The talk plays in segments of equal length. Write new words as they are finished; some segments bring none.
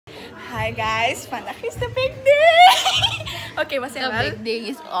Hi guys, vandaag is de big day! Oké, wat zijn we? The big day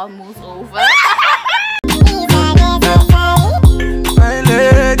is almost over. My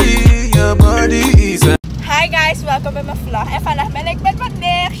lady, your body is a... Hi guys, welkom bij mijn vlog. En vandaag ben ik met wat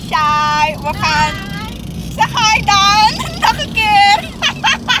neer, Shai. We gaan... Zeg hi dan! Nog een keer!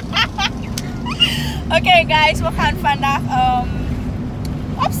 Oké guys, we gaan vandaag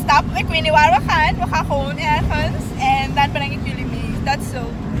op stap. Ik weet niet waar we gaan. We gaan gewoon ergens. En dan breng ik jullie mee. Dat is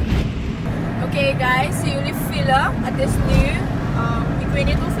zo. Oké guys, zien jullie file. Het is nu, ik weet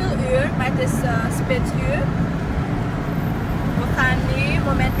niet hoeveel uur, maar het is spitsuur. We gaan nu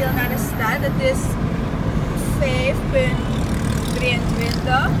momenteel naar de stad. Het is 5:23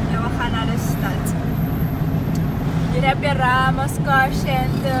 en we gaan naar de stad. Hier heb je Ramos Car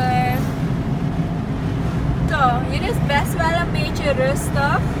Center. Zo, hier is best wel een beetje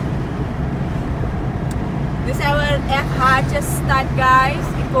rustig. Nu zijn we echt hardjes stad guys.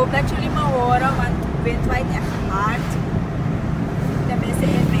 Ik hoop dat jullie me horen, want de wind waait echt hard. Tenminste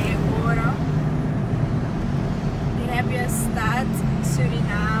in mijn oren. Hier heb je stad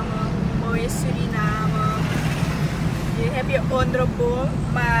Suriname, mooie Suriname. Hier heb je onderboom,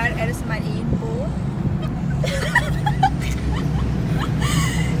 maar er is maar één boom.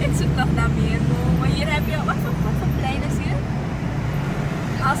 Ik zoek nog naar meer bomen. Hier heb je, wat voor plein is hier?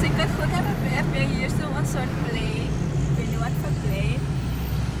 Als ik het goed heb, heb je hier zo'n soort plein. Ik weet niet wat voor plein.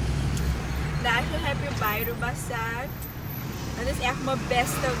 Daar heb je Vany.o.m.m Bazaar. Dat is echt mijn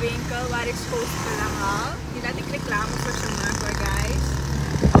beste winkel waar ik schoolspullen haal. Niet dat ik reclame voor ze maak hoor guys.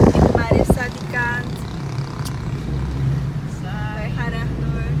 Maar is dat die kant. Wij gaan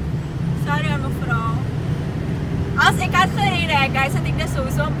rechtdoor. Sorry hoor mevrouw. Als ik had gereden guys, had ik dit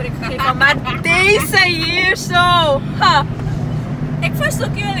sowieso een prik gegeven. Maar deze hier zo. Ha. Ik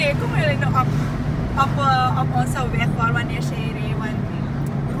verzoek jullie, komen jullie nog op onze weg hoor, wanneer ze heen. Want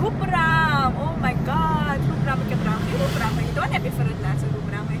roepraam, oh my god, roepraam, ik heb raam geen roepraam gegeten. Wat heb je voor het laatste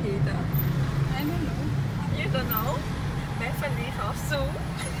roepraam gegeten? I don't know. You don't know? Ben verlegen of zo?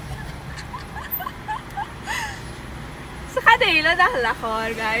 Ze gaat de hele dag lachen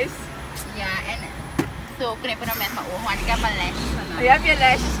hoor guys. Ja, en zo knippen met mijn ogen, want ik heb een lesje gedaan. Je hebt je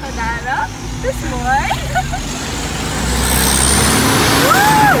lesjes gedaan, hè? Dat is mooi.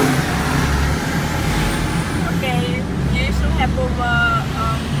 Oké, hier zo hebben we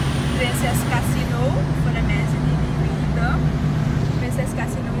Prinses Casino. Voor de mensen die niet weten. Prinses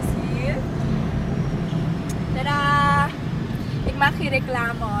Casino is hier. Tadaa! Ik maak geen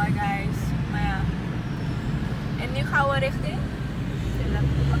reclame hoor guys. Maar ja. En nu gaan we richting Tulip.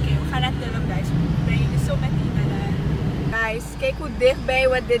 Oké, we gaan naar Tulip guys. We brengen jullie zo meteen naar daar. Guys, kijk hoe dichtbij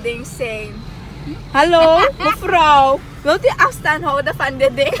we dit ding zijn. Hallo, mevrouw. Wilt u afstand houden van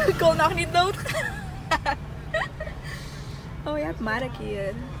dit ding? Ik kon nog niet doodgaan. Oh, je hebt Mark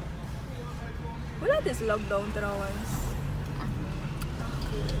hier. Hoe laat is lockdown trouwens?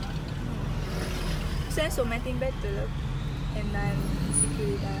 We zijn zo meteen bij Tulip. En dan zie ik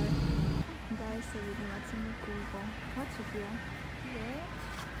jullie daar. Guys, ze weten niet wat ze moet kopen. Wat zoek je? Yeah.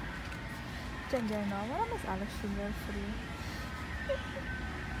 Gender nou, waarom is alles sugar free?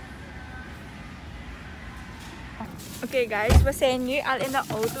 Oké guys, we zijn nu al in de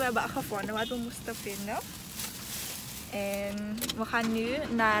auto. We hebben al gevonden wat we moesten vinden. En we gaan nu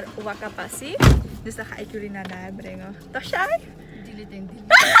naar Wakapasi. Dus dan ga ik jullie naar daar brengen. Toch Shai?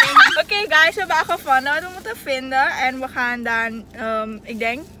 Oké guys, we hebben al gevonden wat we moeten vinden. En we gaan dan, ik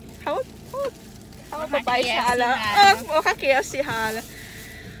denk, gaan we papaya halen. We gaan KFC halen.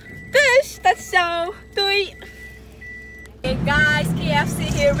 Dus, dat is zo. Doei! Hey guys, KFC,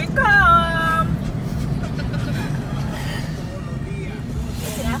 here we come!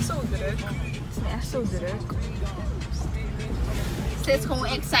 Het is echt zo druk. Het is echt zo druk. Ze is gewoon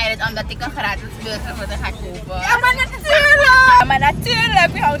excited omdat ik een gratis burger ga kopen. Ja, maar natuurlijk! Ja, maar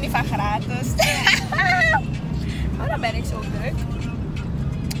natuurlijk, we houden niet van gratis. Oh, dan ben ik zo druk.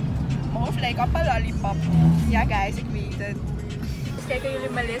 Mijn hoofd lijkt op een lollipop. Ja guys, ik weet het. Dus kijken jullie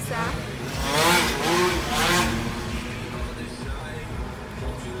Melissa.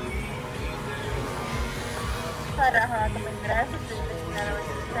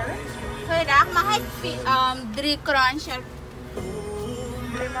 Goeiedag, mag ik 3 cruncher? 3 crunches?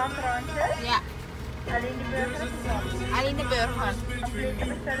 Ja, Alleen die burger? alleen de burger. Een vleesje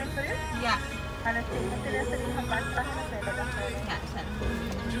bestelling voor u? Ja. En een steekje gepakt achter. Ja,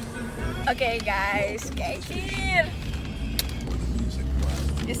 Oké guys, kijk hier.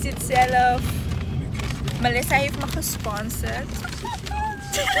 Je ziet zelf. Melissa heeft me gesponsord.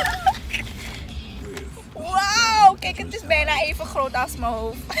 Wauw, kijk het is bijna even groot als mijn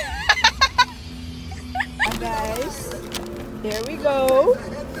hoofd. Guys, here we go.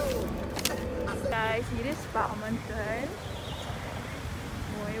 guys, hier is Palmentuin.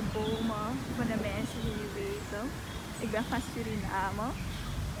 Mooie bomen van de mensen die hier weten. Ik ben van Suriname.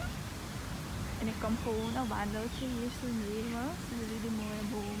 En ik kom gewoon een wandeltje hier zo nemen. Zien jullie die mooie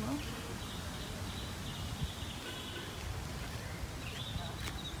bomen?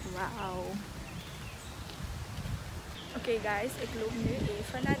 Wauw. Oké guys, ik loop nu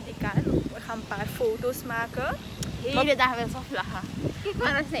even naar die kant. We gaan een paar foto's maken. Hele dag wil ze vlaggen. Kijk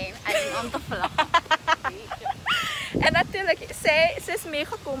maar eens heen, om te vlaggen. En natuurlijk, ze is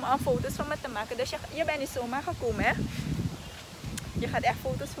meegekomen om foto's van me te maken. Dus je bent niet zomaar gekomen, hè? Je gaat echt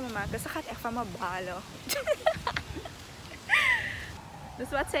foto's van me maken. Ze gaat echt van me balen. Dus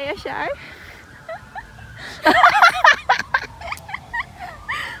wat zei je, Shai?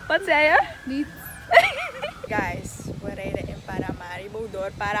 Wat zei je? Niet. Guys, we rijden in Paramaribo,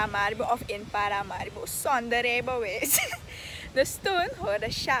 door Paramaribo of in Paramaribo zonder rijbewijs. Dus toen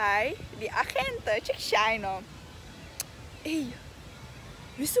hoorde Shai, die agenten, check Shai nou. Hey,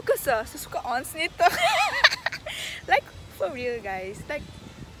 wie zoeken ze? Ze zoeken ons niet toch? Like, for real guys. Like,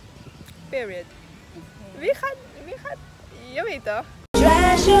 period. Wie gaat, je weet toch?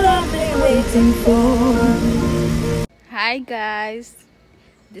 Hi guys.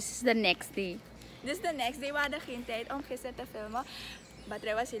 This is the next day. Dus de next day, we hadden geen tijd om gisteren te filmen.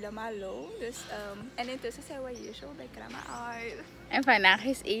 Batterij was helemaal low. Dus, en intussen zijn we hier zo bij Krama uit. En vandaag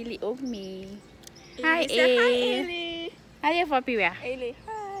is Eli ook mee. Hi Eli. Ga je papi weg? Eli,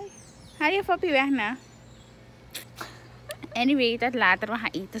 hi. Ga je papi weg na? En je weet dat later we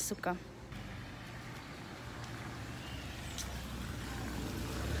gaan eten zoeken.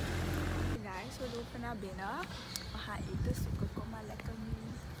 Guys, we lopen naar binnen. We gaan eten zoeken. Kom maar lekker mee.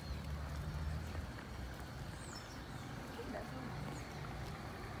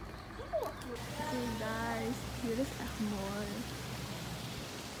 Hey guys, hier is echt mooi.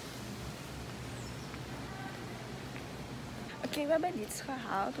 Oké, we hebben niets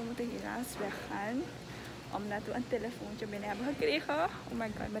gehaald. We moeten helaas weggaan. Omdat we een telefoontje binnen hebben gekregen. Oh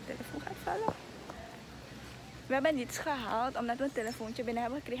my god, mijn telefoon gaat vallen. We hebben niets gehaald omdat we een telefoontje binnen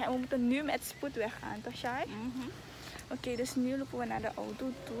hebben gekregen. En we moeten nu met spoed weggaan, toch Shai? Oké, dus nu lopen we naar de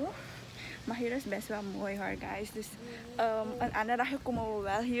auto toe. Maar hier is best wel mooi hoor guys. Dus een andere dagje komen we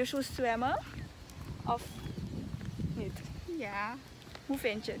wel hier zo zwemmen. Of niet? Ja. Hoe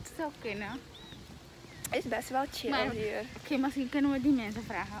vind je het? Zou kunnen. Het is best wel chill Maar, hier. Oké, misschien kunnen we die mensen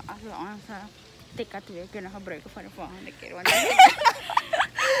vragen als we onze ticket weer kunnen gebruiken voor de volgende keer. Want we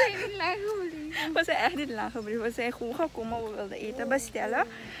zijn niet lang gebleven. We zijn echt niet lang gebleven. We zijn goed gekomen. We wilden eten bestellen.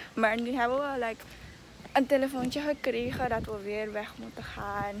 Maar nu hebben we like, een telefoontje gekregen dat we weer weg moeten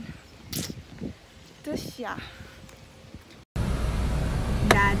gaan. Dus ja.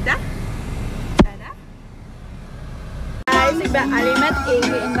 Dada. Dada. Guys, ik ben alleen met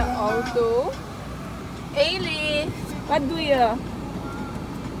Eli in de auto. Eli, wat doe je?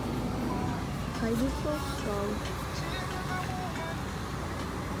 Hij doet zo koud.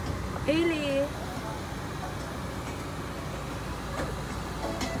 Eli.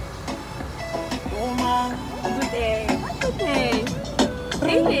 Wat doet hij? Wat doet hij?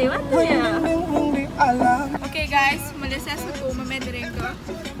 Eli, wat doe je? Oké guys, Melissa is gekomen met drinken.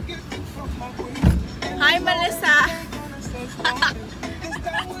 Hi Melissa.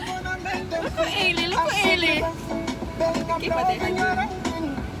 Look at Eli, look at Eli. Kijk wat hij gaat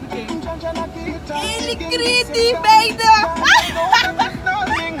doen. Oké. Eli creepy, beide.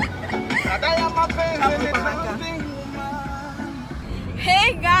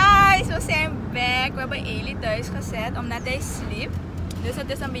 Hey guys, we zijn back. We hebben Eli thuis gezet omdat hij sliep. Dus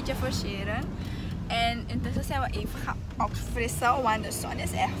het is een beetje forceren. En intussen zijn we even gaan opfrissen, want de zon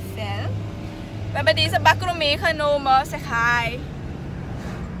is echt fel. We hebben deze bakro meegenomen. Zeg hi.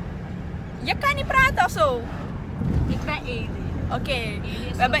 Je kan niet praten of zo. Ik ben Eli. Oké,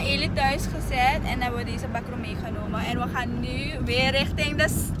 we hebben Eli thuis gezet en hebben we deze bakro meegenomen. En we gaan nu weer richting de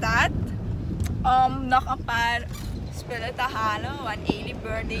stad om nog een paar spullen te halen. Want Eli's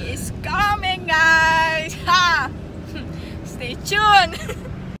birthday is coming guys. Ha! Stay tuned.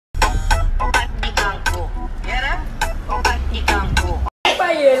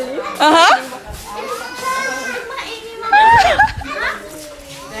 Bij jullie?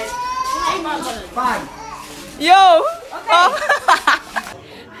 Yo! Oh.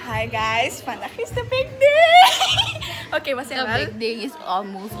 Hi guys, vandaag is de big day. Oké, we zijn The wel. big day is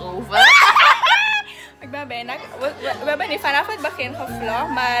almost over. Ik ben bijna. We hebben niet vanaf het begin gevlogd,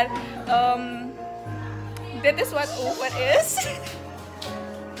 maar dit is wat over is.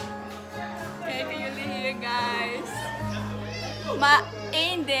 Kijken jullie hier guys. Maar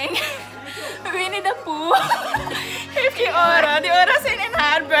één ding. Winnie de Pooh heeft geen oren. Die oren zijn in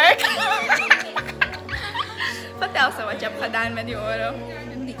haar buik. wat je hebt gedaan met die oren.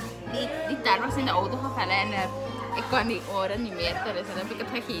 Die taart was in de auto gevallen en ik kon die oren niet meer, dus dan heb ik het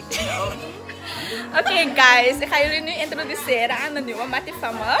gegeten in de auto. Oké guys, ik ga jullie nu introduceren aan de nieuwe mattie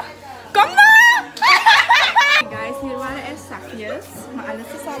van me. Kom maar! Guys, hier waren er zakjes, maar alles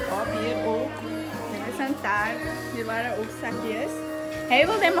is al op. Hier ook. Dit is een taart. Hier waren ook zakjes. Hij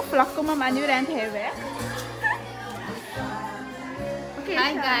wilde in mijn vlog komen, maar nu rent hij weg. Oké,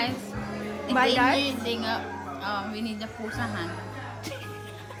 Hi guys. Ik Bye, deed guys. nu dingen, Winnie de Pooh zijn hand.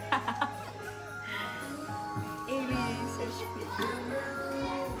 Eliëzer speelt.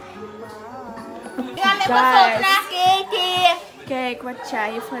 Guys. Kijk wat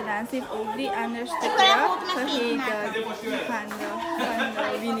jij heeft gedaan. Ze heeft ook die andere stukken gegeten van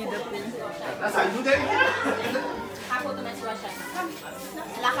de Winnie de Pooh. Ga foto met Sebastian.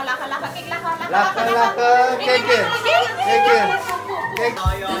 Lachen. Kijk, lachen. Lachen, kijk eens. Kijk eens.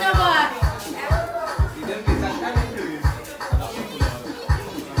 Kijk.